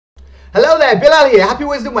Hello there, Bilal here. Happy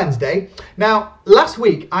Wisdom Wednesday. Now, last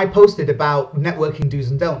week I posted about networking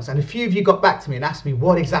do's and don'ts, and a few of you got back to me and asked me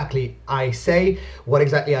what exactly I say, what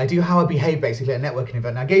exactly I do, how I behave basically at a networking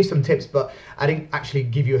event. And I gave some tips, but I didn't actually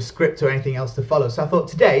give you a script or anything else to follow. So I thought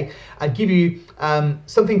today I'd give you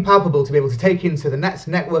something palpable to be able to take into the next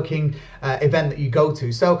networking event that you go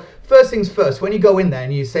to. So first things first, when you go in there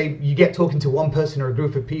and you say you get talking to one person or a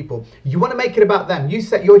group of people, you want to make it about them. You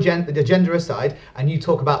set your agenda aside and you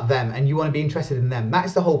talk about them, and you want to be interested in them.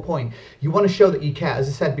 That's the whole point. You want to show that you care. As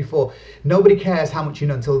I said before, nobody cares how much you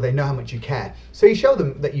know until they know how much you care. So you show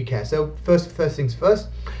them that you care. So first things first.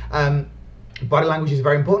 Body language is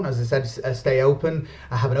very important. As I said, stay open,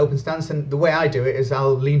 have an open stance, and the way I do it is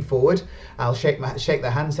I'll lean forward, I'll shake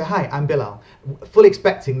their hand and say, "Hi, I'm Bilal," fully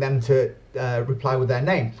expecting them to reply with their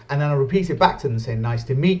name, and then I'll repeat it back to them saying, "Nice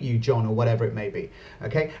to meet you, John," or whatever it may be.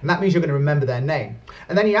 Okay, and that means you're going to remember their name.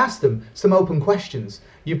 And then you ask them some open questions.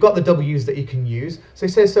 You've got the W's that you can use. So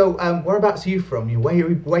you say, "So whereabouts are you from? Where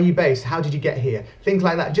are you based? How did you get here?" Things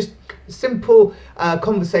like that. Just simple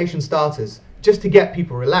conversation starters, just to get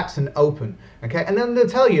people relaxed and open. Okay, and then they'll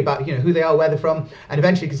tell you about who they are, where they're from, and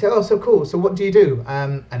eventually you can say, "Oh, so cool. So what do you do?"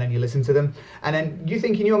 And then you listen to them, and then you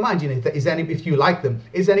think in your mind, if you like them,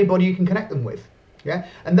 is there anybody you can connect them with? Yeah,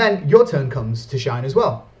 and then your turn comes to shine as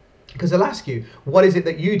well, because they'll ask you, "What is it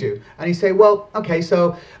that you do?" And you say, "Well, okay,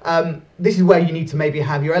 so this is where you need to maybe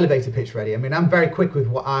have your elevator pitch ready." I mean, I'm very quick with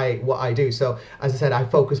what I do. So as I said, I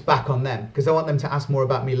focus back on them because I want them to ask more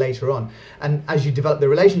about me later on. And as you develop the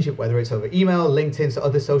relationship, whether it's over email, LinkedIn, so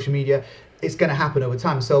other social media, it's going to happen over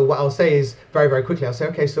time. So what I'll say is very quickly, I'll say,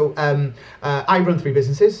 okay, so I run 3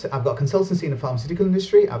 businesses. I've got consultancy in the pharmaceutical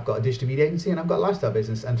industry, I've got a digital media agency, and I've got a lifestyle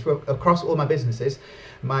business. And across all my businesses,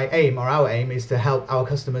 my aim, or our aim, is to help our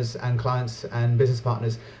customers and clients and business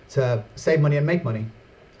partners to save money and make money,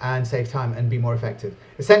 and save time and be more effective.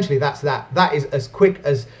 Essentially, that's that. That is as quick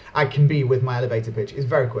as I can be with my elevator pitch. It's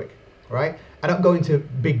very quick, right? I don't go into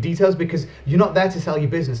big details because you're not there to sell your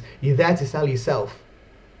business. You're there to sell yourself.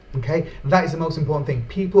 Okay, that is the most important thing.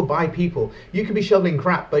 People buy people. You could be shoveling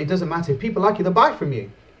crap, but it doesn't matter. If people like you, they'll buy from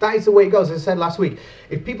you. That is the way it goes. As I said last week,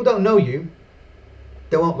 if people don't know you,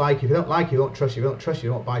 they won't like you. If they don't like you, they won't trust you. If they don't trust you,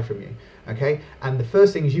 they won't buy from you. Okay, and the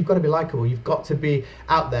first thing is you've got to be likable. You've got to be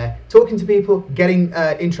out there talking to people, getting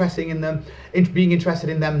interested in them, being interested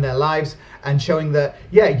in them and their lives, and showing that,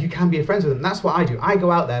 yeah, you can be friends with them. That's what I do. I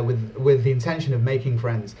go out there with the intention of making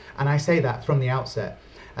friends, and I say that from the outset.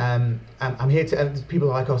 I'm here to. People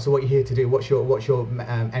are like, "Oh, so what are you here to do? What's your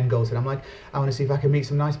end goal?" And I'm like, "I want to see if I can meet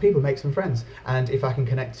some nice people, make some friends, and if I can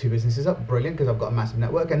connect 2 businesses up, brilliant, because I've got a massive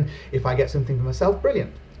network. And if I get something for myself,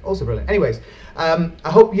 brilliant, also brilliant." Anyways, I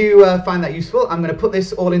hope you find that useful. I'm going to put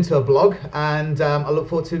this all into a blog, and I look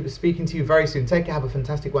forward to speaking to you very soon. Take care. Have a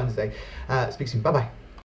fantastic Wednesday. Speak soon. Bye bye.